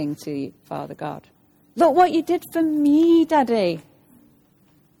singing to Father God. Look what you did for me, Daddy.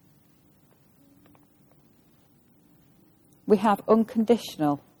 We have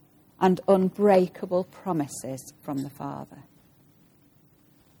unconditional and unbreakable promises from the Father.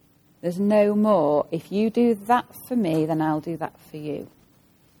 There's no more, if you do that for me, then I'll do that for you.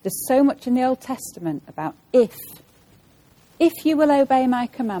 There's so much in the Old Testament about if you will obey my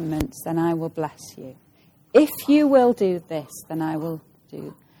commandments, then I will bless you. If you will do this, then I will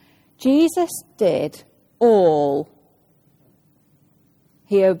do. Jesus did all.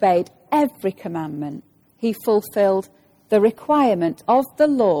 He obeyed every commandment. He fulfilled the requirement of the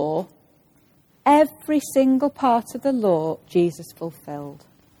law. Every single part of the law, Jesus fulfilled.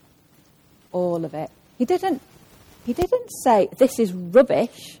 All of it. He didn't say, this is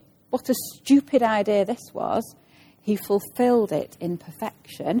rubbish. What a stupid idea this was. He fulfilled it in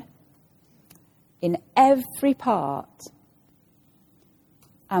perfection, in every part.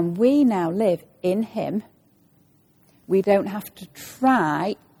 And we now live in him. We don't have to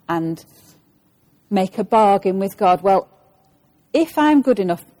try and make a bargain with God. Well, if I'm good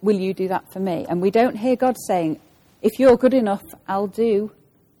enough, will you do that for me? And we don't hear God saying, if you're good enough, I'll do.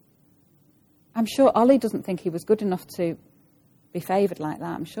 I'm sure Ollie doesn't think he was good enough to be favoured like that.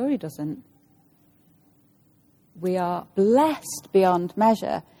 I'm sure he doesn't. We are blessed beyond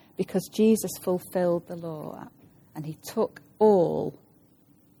measure because Jesus fulfilled the law and he took all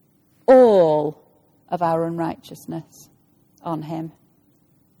of our unrighteousness on him.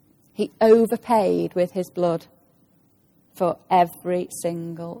 He overpaid with his blood for every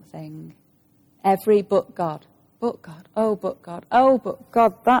single thing. Every but God. But God, oh, but God, oh, but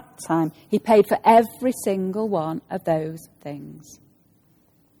God, that time. He paid for every single one of those things.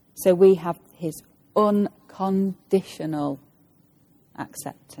 So we have his unconditional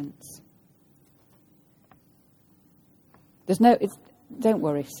acceptance. Don't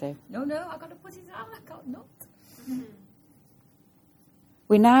worry, Sue. No, I've got to put it on. I can't not.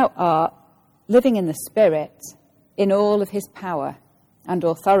 We now are living in the Spirit in all of his power and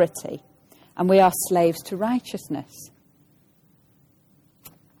authority, and we are slaves to righteousness.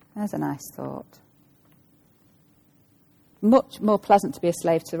 There's a nice thought. Much more pleasant to be a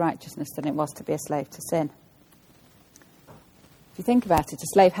slave to righteousness than it was to be a slave to sin. If you think about it, a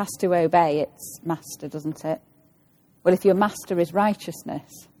slave has to obey its master, doesn't it? Well, if your master is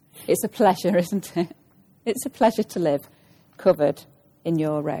righteousness, it's a pleasure, isn't it? It's a pleasure to live covered in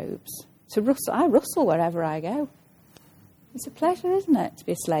your robes. I rustle wherever I go. It's a pleasure, isn't it, to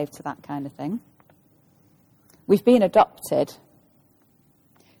be a slave to that kind of thing? We've been adopted.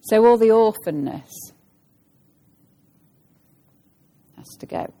 So all the orphanness has to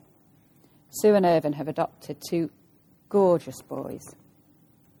go. Sue and Irvin have adopted two gorgeous boys.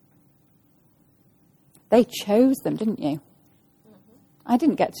 They chose them, didn't you? I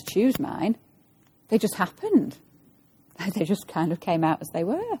didn't get to choose mine. They just happened. They just kind of came out as they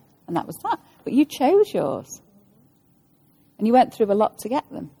were, and that was that. But you chose yours. And you went through a lot to get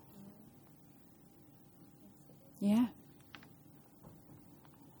them. Yeah.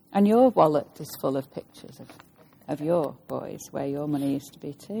 And your wallet is full of pictures of your boys, where your money used to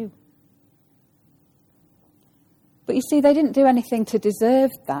be too. But you see, they didn't do anything to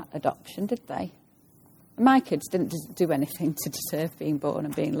deserve that adoption, did they? My kids didn't do anything to deserve being born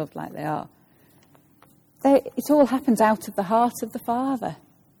and being loved like they are. It all happens out of the heart of the Father.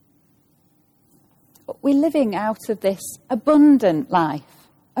 We're living out of this abundant life,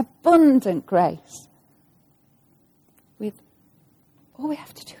 abundant grace. All we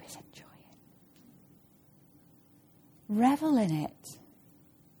have to do is enjoy it. Revel in it.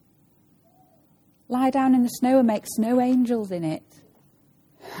 Lie down in the snow and make snow angels in it.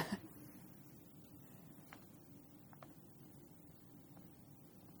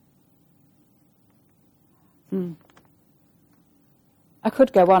 I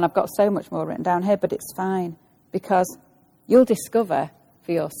could go on. I've got so much more written down here, but it's fine because you'll discover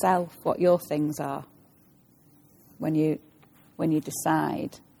for yourself what your things are when you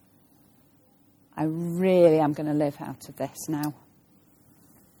decide, I really am going to live out of this now.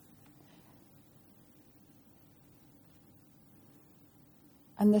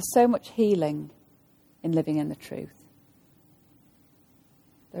 And there's so much healing in living in the truth.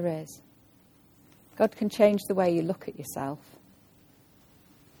 There is. God can change the way you look at yourself.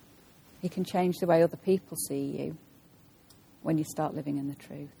 He can change the way other people see you when you start living in the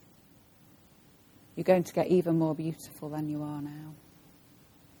truth. You're going to get even more beautiful than you are now.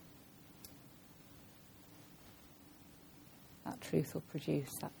 That truth will produce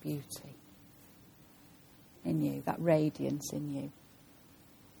that beauty in you, that radiance in you.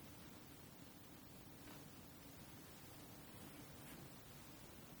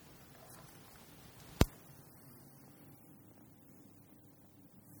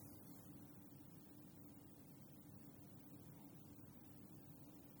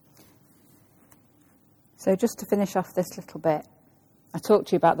 So just to finish off this little bit, I talked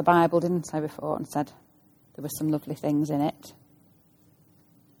to you about the Bible, didn't I, before, and said there were some lovely things in it.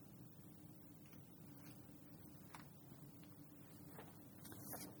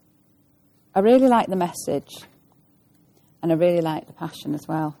 I really like the Message, and I really like the Passion as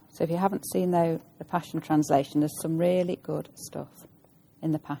well. So if you haven't seen the Passion translation, there's some really good stuff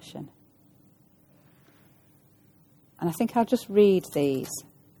in the Passion. And I think I'll just read these,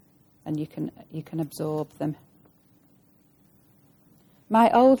 and you can absorb them.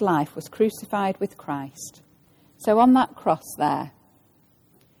 My old life was crucified with Christ. So on that cross there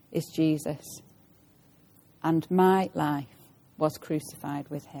is Jesus. And my life was crucified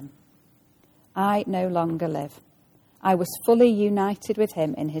with him. I no longer live. I was fully united with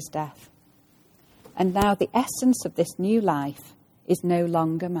him in his death. And now the essence of this new life is no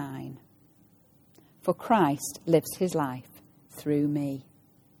longer mine. For Christ lives his life through me.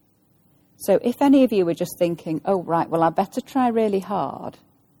 So if any of you were just thinking, oh, right, well, I better try really hard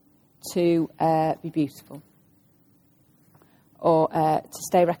to be beautiful or to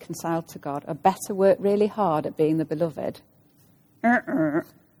stay reconciled to God, or better work really hard at being the beloved, the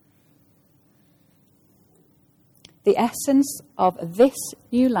essence of this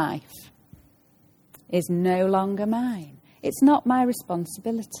new life is no longer mine. It's not my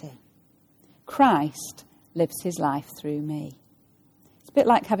responsibility. Christ lives his life through me. It's a bit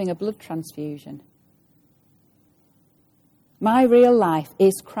like having a blood transfusion. My real life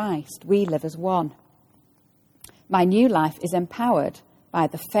is Christ. We live as one. My new life is empowered by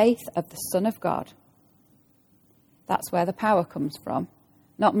the faith of the Son of God. That's where the power comes from.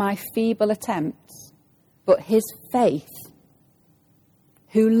 Not my feeble attempts, but his faith,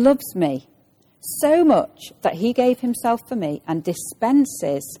 who loves me so much that he gave himself for me and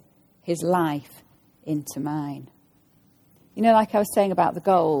dispenses his life into mine. You know, like I was saying about the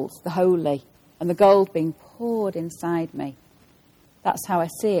gold, the holy, and the gold being poured inside me. That's how I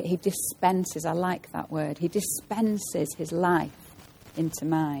see it. He dispenses, I like that word. He dispenses his life into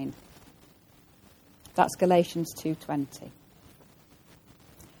mine. That's Galatians 2:20.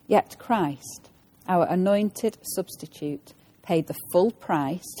 Yet Christ, our anointed substitute, paid the full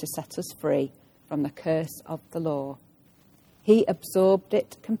price to set us free from the curse of the law. He absorbed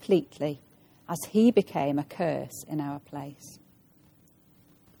it completely as he became a curse in our place.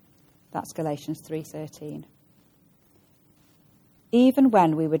 That's Galatians 3:13. Even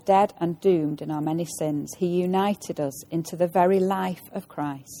when we were dead and doomed in our many sins, he united us into the very life of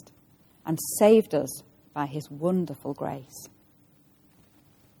Christ and saved us by his wonderful grace.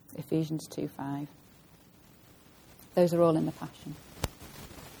 Ephesians 2:5. Those are all in the Passion.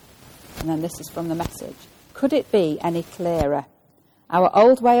 And then this is from the Message. Could it be any clearer? Our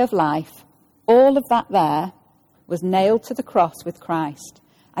old way of life, all of that there, was nailed to the cross with Christ.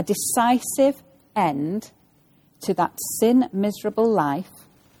 A decisive end to that sin-miserable life,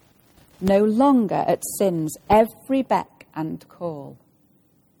 no longer at sin's every beck and call.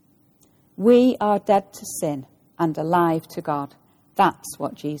 We are dead to sin and alive to God. That's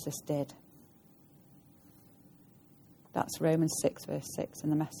what Jesus did. That's Romans 6, verse 6 in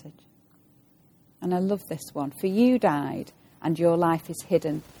the Message. And I love this one. For you died, and your life is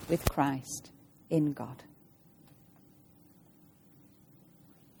hidden with Christ in God.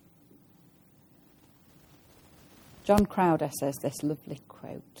 John Crowder says this lovely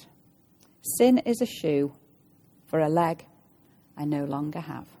quote. Sin is a shoe for a leg I no longer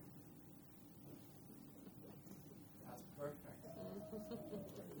have. That's perfect.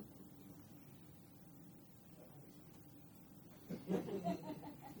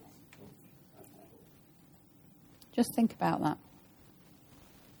 Just think about that.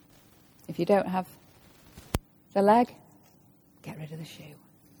 If you don't have the leg, get rid of the shoe.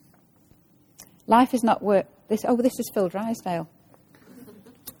 Life is not work. This is Phil Drysdale.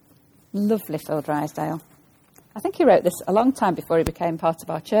 Lovely Phil Drysdale. I think he wrote this a long time before he became part of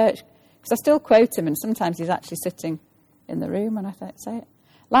our church, because I still quote him, and sometimes he's actually sitting in the room when I say it.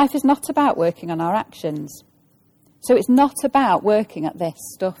 Life is not about working on our actions. So it's not about working at this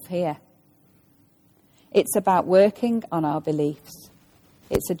stuff here. It's about working on our beliefs.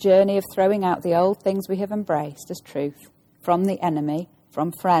 It's a journey of throwing out the old things we have embraced as truth from the enemy,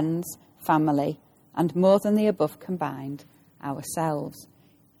 from friends, family, and more than the above combined, ourselves.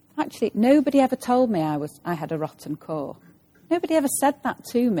 Actually, nobody ever told me I had a rotten core. Nobody ever said that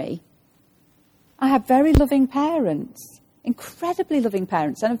to me. I had very loving parents, incredibly loving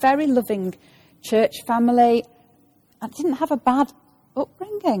parents, and a very loving church family. I didn't have a bad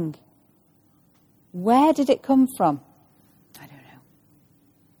upbringing. Where did it come from? I don't know.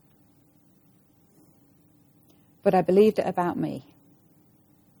 But I believed it about me.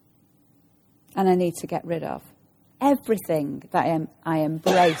 and I need to get rid of. Everything that I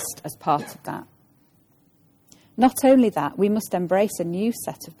embraced as part of that. Not only that, we must embrace a new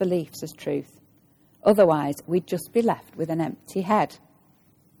set of beliefs as truth. Otherwise, we'd just be left with an empty head.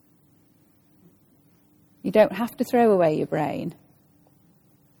 You don't have to throw away your brain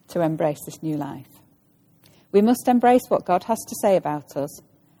to embrace this new life. We must embrace what God has to say about us,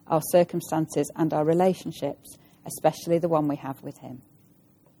 our circumstances and our relationships, especially the one we have with him.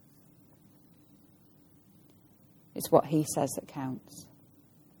 It's what he says that counts.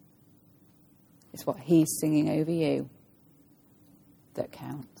 It's what he's singing over you that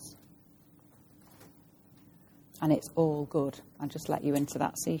counts. And it's all good. I'll just let you into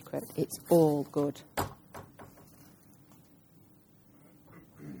that secret. It's all good.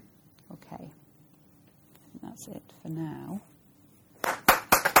 Okay. That's it for now.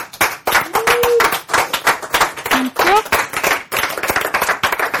 Thank you.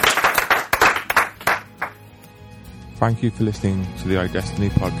 Thank you for listening to the iDestiny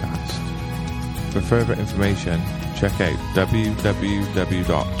podcast. For further information, check out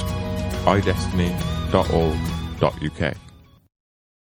www.idestiny.org.uk.